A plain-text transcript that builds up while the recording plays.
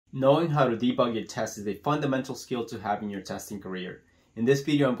Knowing how to debug your tests is a fundamental skill to have in your testing career. In this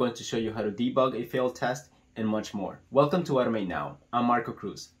video, I'm going to show you how to debug a failed test and much more. Welcome to automateNow. I'm Marco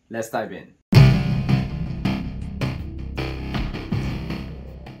Cruz. Let's dive in.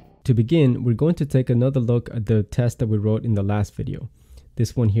 To begin, we're going to take another look at the test that we wrote in the last video.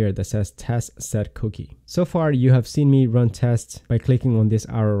 This one here that says test set cookie. So far, you have seen me run tests by clicking on this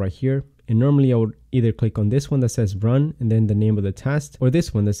arrow right here. And normally I would either click on this one that says run and then the name of the test, or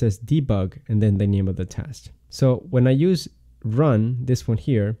this one that says debug and then the name of the test. So when I use run, this one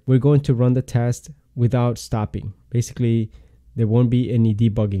here, we're going to run the test without stopping. Basically, there won't be any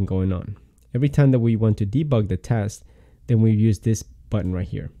debugging going on. Every time that we want to debug the test, then we use this button right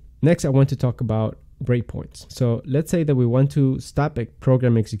here. Next, I want to talk about breakpoints. So let's say that we want to stop a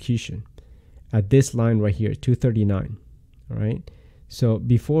program execution at this line right here, 239, all right? So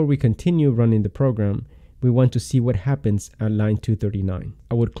before we continue running the program, we want to see what happens at line 239.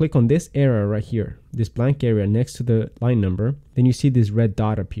 I would click on this area right here, this blank area next to the line number. Then you see this red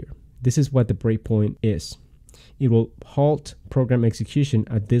dot appear. This is what the breakpoint is. It will halt program execution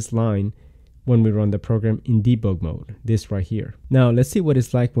at this line when we run the program in debug mode, this right here. Now let's see what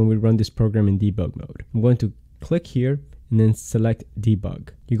it's like when we run this program in debug mode. I'm going to click here and then select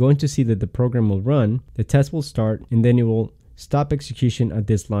debug. You're going to see that the program will run, the test will start, and then it will stop execution at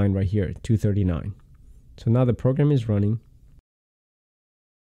this line right here, 239. So now the program is running.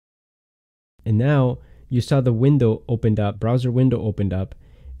 And now you saw the window opened up, browser window opened up,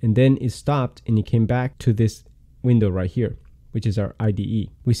 and then it stopped and it came back to this window right here, which is our IDE.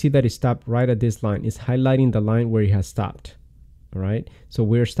 We see that it stopped right at this line. It's highlighting the line where it has stopped. All right. So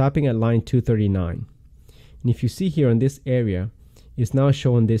we're stopping at line 239. And if you see here on this area, it's now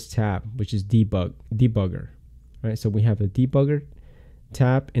showing this tab, which is debugger. Right, so we have a debugger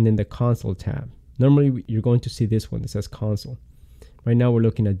tab and then the console tab. Normally you're going to see this one that says console. Right now we're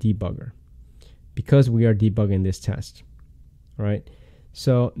looking at debugger because we are debugging this test. All right.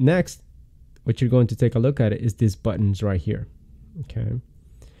 So next, what you're going to take a look at is these buttons right here. Okay.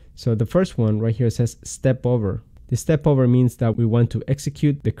 So the first one right here says step over. This step over means that we want to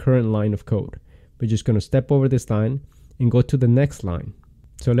execute the current line of code. We're just going to step over this line and go to the next line.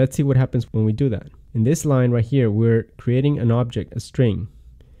 So let's see what happens when we do that. In this line right here, we're creating an object, a string,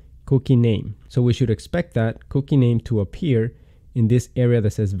 cookie name. So we should expect that cookie name to appear in this area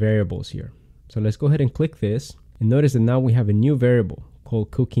that says variables here. So let's go ahead and click this and notice that now we have a new variable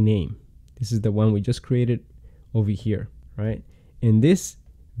called cookie name. This is the one we just created over here, right? And this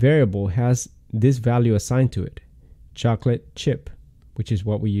variable has this value assigned to it, chocolate chip, which is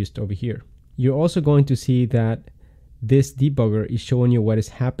what we used over here. You're also going to see that this debugger is showing you what is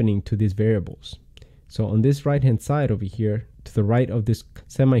happening to these variables. So on this right hand side over here, to the right of this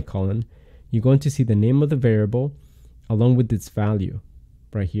semicolon, you're going to see the name of the variable along with its value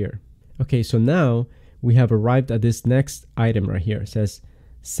right here. Okay, so now we have arrived at this next item right here. It says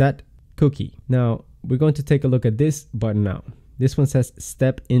set cookie. Now we're going to take a look at this button now. This one says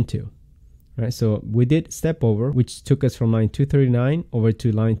step into. Right, so we did step over, which took us from line 239 over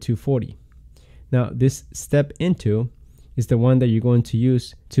to line 240. Now this step into is the one that you're going to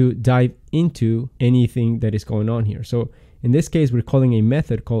use to dive into anything that is going on here. So in this case, we're calling a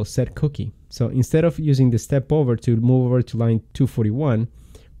method called setCookie. So instead of using the step over to move over to line 241,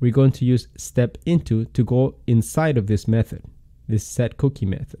 we're going to use step into to go inside of this method, this setCookie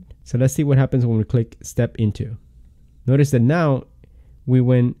method. So let's see what happens when we click step into. Notice that now we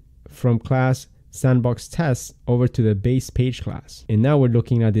went from class sandbox tests over to the base page class. And now we're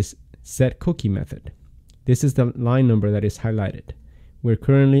looking at this setCookie method. This is the line number that is highlighted. We're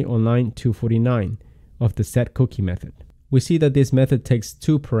currently on line 249 of the setCookie method. We see that this method takes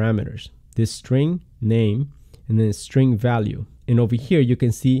two parameters, this string name and then string value. And over here you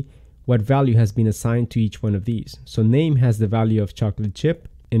can see what value has been assigned to each one of these. So name has the value of chocolate chip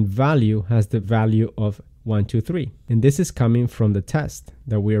and value has the value of 123. And this is coming from the test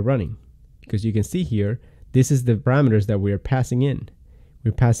that we are running, because you can see here, this is the parameters that we are passing in.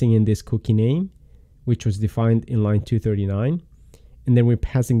 We're passing in this cookie name, which was defined in line 239. And then we're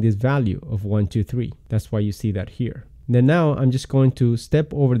passing this value of 123. That's why you see that here. And then now I'm just going to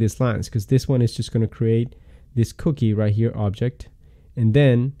step over these lines because this one is just going to create this cookie right here object. And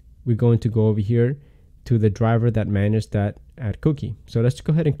then we're going to go over here to the driver that managed that add cookie. So let's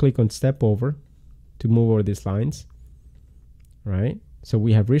go ahead and click on step over to move over these lines. All right. So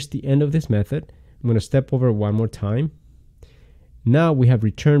we have reached the end of this method. I'm going to step over one more time. Now we have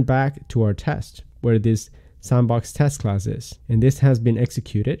returned back to our test where this sandbox test class is. And this has been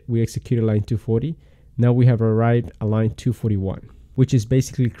executed. We executed line 240. Now we have arrived at line 241, which is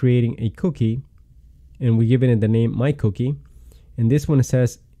basically creating a cookie. And we give it the name my cookie. And this one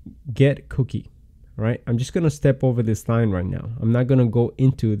says get cookie, right? I'm just going to step over this line right now. I'm not going to go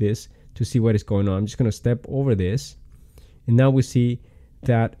into this to see what is going on. I'm just going to step over this. And now we see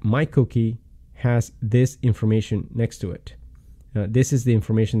that my cookie has this information next to it. This is the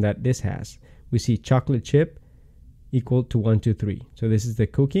information that this has. We see chocolate chip equal to 123. So this is the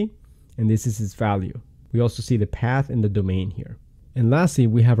cookie and this is its value. We also see the path and the domain here. And lastly,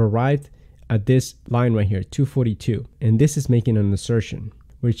 we have arrived at this line right here, 242. And this is making an assertion.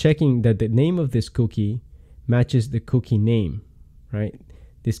 We're checking that the name of this cookie matches the cookie name, right?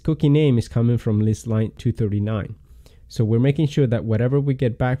 This cookie name is coming from this line 239. So we're making sure that whatever we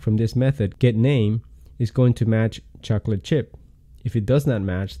get back from this method, getName, is going to match chocolate chip. If it does not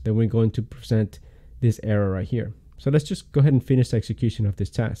match, then we're going to present this error right here. So let's just go ahead and finish the execution of this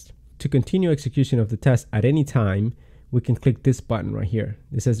test. To continue execution of the test at any time, we can click this button right here.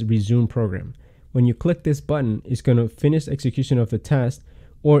 It says resume program. When you click this button, it's going to finish execution of the test,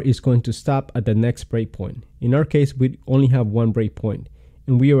 or it's going to stop at the next breakpoint. In our case, we only have one breakpoint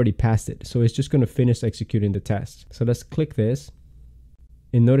and we already passed it. So it's just going to finish executing the test. So let's click this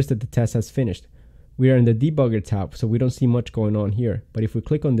and notice that the test has finished. We are in the Debugger tab, so we don't see much going on here. But if we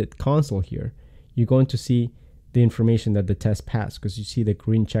click on the console here, you're going to see the information that the test passed because you see the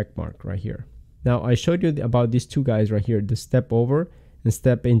green check mark right here. Now, I showed you about these two guys right here, the step over and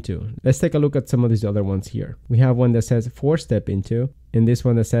step into. Let's take a look at some of these other ones here. We have one that says 4 step into and this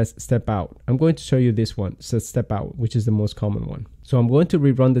one that says step out. I'm going to show you this one, says step out, which is the most common one. So I'm going to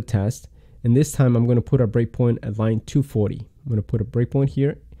rerun the test, and this time I'm going to put a breakpoint at line 240. I'm going to put a breakpoint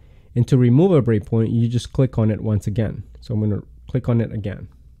here, and to remove a breakpoint, you just click on it once again. So I'm going to click on it again.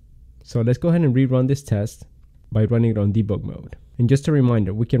 So let's go ahead and rerun this test by running it on debug mode. And just a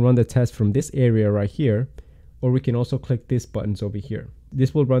reminder, we can run the test from this area right here, or we can also click these buttons over here.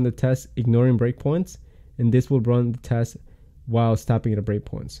 This will run the test ignoring breakpoints, and this will run the test while stopping at the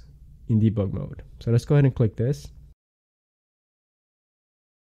breakpoints in debug mode. So let's go ahead and click this.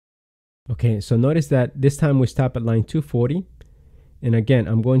 Okay, so notice that this time we stop at line 240. And again,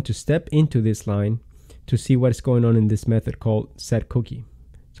 I'm going to step into this line to see what's going on in this method called setCookie.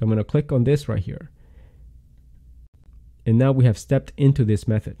 So I'm going to click on this right here. And now we have stepped into this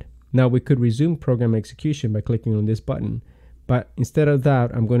method. Now we could resume program execution by clicking on this button. But instead of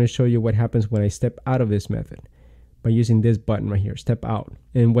that, I'm going to show you what happens when I step out of this method by using this button right here, step out.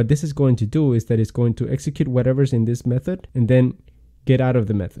 And what this is going to do is that it's going to execute whatever's in this method and then get out of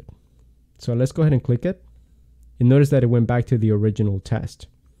the method. So let's go ahead and click it. And notice that it went back to the original test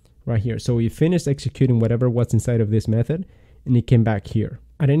right here. So we finished executing whatever was inside of this method and it came back here.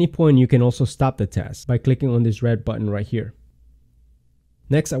 At any point, you can also stop the test by clicking on this red button right here.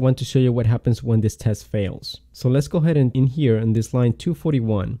 Next, I want to show you what happens when this test fails. So let's go ahead and in here in this line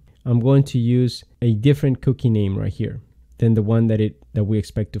 241, I'm going to use a different cookie name right here than the one that we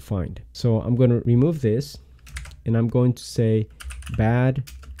expect to find. So I'm going to remove this and I'm going to say bad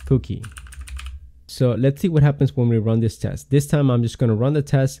cookie. So let's see what happens when we run this test. This time I'm just going to run the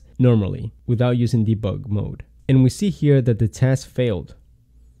test normally without using debug mode. And we see here that the test failed,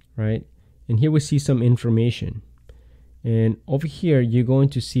 right? And here we see some information. And over here, you're going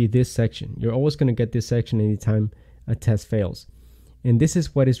to see this section. You're always going to get this section anytime a test fails. And this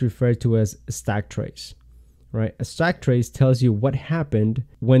is what is referred to as a stack trace, right? A stack trace tells you what happened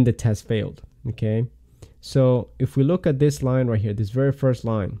when the test failed, okay? So if we look at this line right here, this very first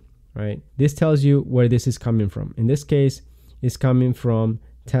line, right? This tells you where this is coming from. In this case, it's coming from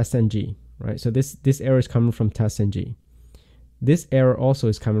testng, right? So this error is coming from testng. This error also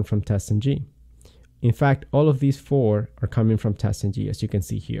is coming from testng. In fact, all of these 4 are coming from testng, as you can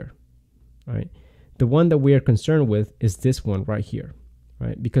see here, right? The one that we are concerned with is this one right here,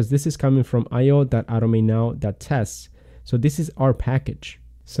 right? Because this is coming from io.automateNow.tests. So this is our package.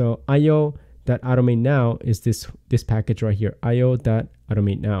 So io.automateNow is this package right here,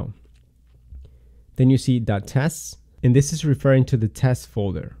 io.automateNow. Then you see .tests, and this is referring to the test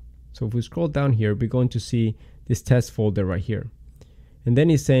folder. So if we scroll down here, we're going to see this test folder right here. And then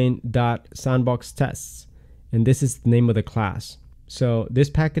he's saying .sandbox tests, and this is the name of the class. So this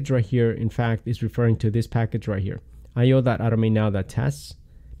package right here, in fact, is referring to this package right here, io.automateNow.tests,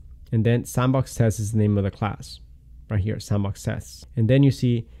 and then sandbox tests is the name of the class right here, sandbox tests. And then you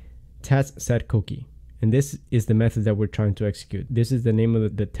see test set cookie, and this is the method that we're trying to execute. This is the name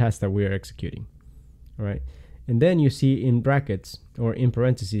of the test that we are executing. All right, and then you see in brackets or in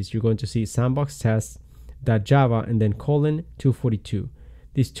parentheses, you're going to see sandbox tests.java and then :242.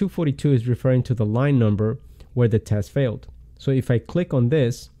 This 242 is referring to the line number where the test failed. So if I click on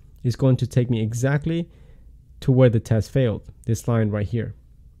this, it's going to take me exactly to where the test failed, this line right here,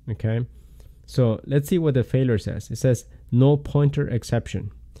 okay? So let's see what the failure says. It says null pointer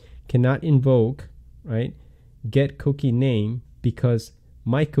exception. cannot invoke, right, get cookie name because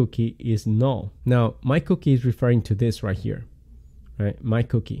my cookie is null. Now, my cookie is referring to this right here, right? My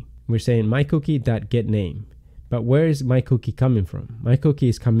cookie. We're saying my cookie dot get name. But where is my cookie coming from? My cookie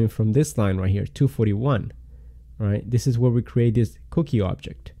is coming from this line right here, 241, right? This is where we create this cookie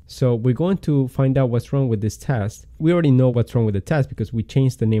object. So we're going to find out what's wrong with this test. We already know what's wrong with the test because we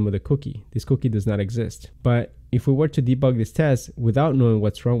changed the name of the cookie. This cookie does not exist. But if we were to debug this test without knowing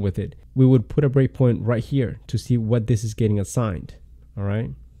what's wrong with it, we would put a breakpoint right here to see what this is getting assigned, all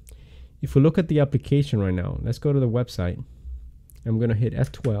right? If we look at the application right now, let's go to the website. I'm going to hit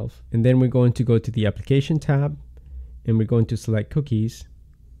F12, and then we're going to go to the application tab, and we're going to select cookies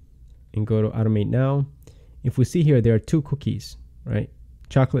and go to automateNow. If we see here, there are two cookies, right?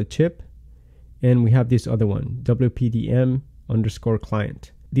 Chocolate chip, and we have this other one,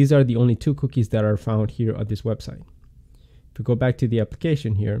 WPDM_client. These are the only two cookies that are found here at this website. If we go back to the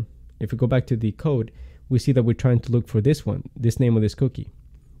application here, if we go back to the code, we see that we're trying to look for this one, this name of this cookie,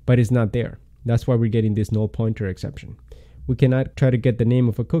 but it's not there. That's why we're getting this null pointer exception. We cannot try to get the name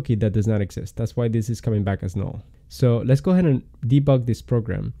of a cookie that does not exist. That's why this is coming back as null. So let's go ahead and debug this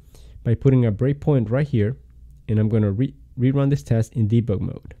program by putting a breakpoint right here, and I'm going to rerun this test in debug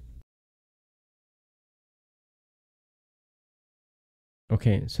mode.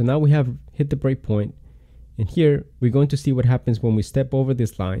 Okay, so now we have hit the breakpoint, and here we're going to see what happens when we step over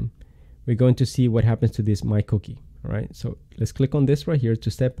this line. We're going to see what happens to this my cookie. All right, so let's click on this right here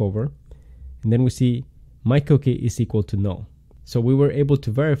to step over, and then we see my cookie is equal to null. So we were able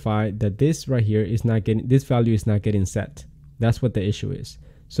to verify that this right here is not getting, this value is not getting set. That's what the issue is.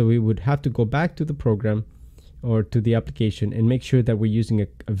 So we would have to go back to the program or to the application and make sure that we're using a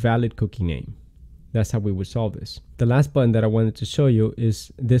valid cookie name. That's how we would solve this. The last button that I wanted to show you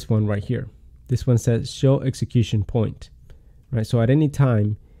is this one right here. This one says show execution point, right? So at any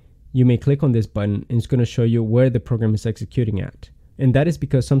time, you may click on this button and it's going to show you where the program is executing at. And that is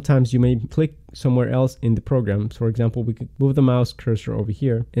because sometimes you may click somewhere else in the program. For example, we could move the mouse cursor over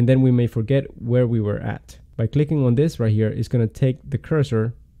here, and then we may forget where we were at. By clicking on this right here, it's going to take the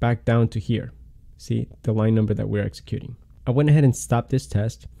cursor back down to here. See the line number that we're executing. I went ahead and stopped this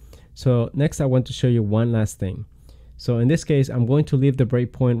test. So next I want to show you one last thing. So in this case, I'm going to leave the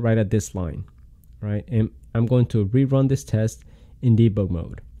breakpoint right at this line, right? And I'm going to rerun this test in debug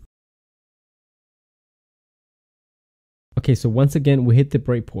mode. Okay, so once again, we hit the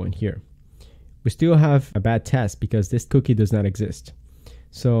breakpoint here. We still have a bad test because this cookie does not exist.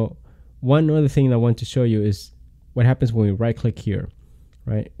 So one other thing I want to show you is what happens when we right click here,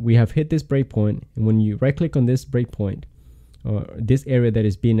 right? We have hit this breakpoint, and when you right click on this breakpoint, or this area that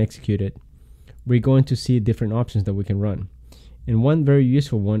is being executed, we're going to see different options that we can run. And one very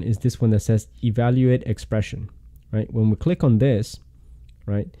useful one is this one that says evaluate expression, right? When we click on this,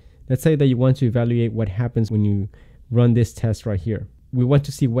 right? Let's say that you want to evaluate what happens when you run this test right here. We want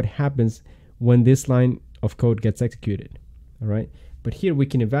to see what happens when this line of code gets executed, all right? But here we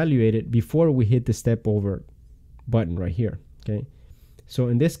can evaluate it before we hit the step over button right here, okay? So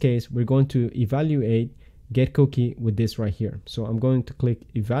in this case, we're going to evaluate get cookie with this right here. So I'm going to click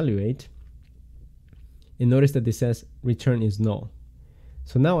evaluate, and notice that this says return is null.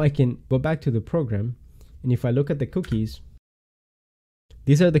 So now I can go back to the program, and if I look at the cookies,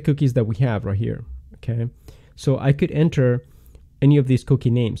 these are the cookies that we have right here, okay? So I could enter any of these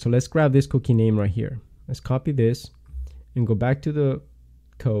cookie names. So let's grab this cookie name right here. Let's copy this and go back to the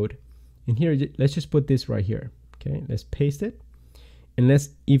code. And here, let's just put this right here. Okay, let's paste it and let's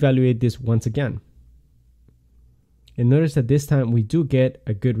evaluate this once again. And notice that this time we do get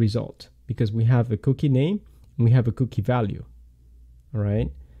a good result because we have a cookie name and we have a cookie value. All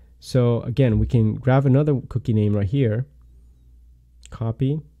right. So again, we can grab another cookie name right here,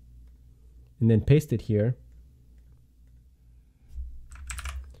 copy, and then paste it here.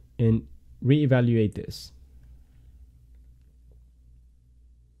 And reevaluate this.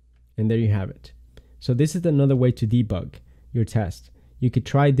 And there you have it. So this is another way to debug your test. You could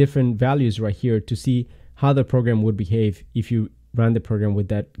try different values right here to see how the program would behave if you ran the program with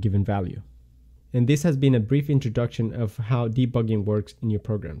that given value. And this has been a brief introduction of how debugging works in your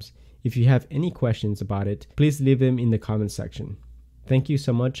programs. If you have any questions about it, please leave them in the comment section. Thank you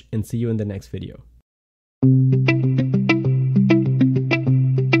so much and see you in the next video.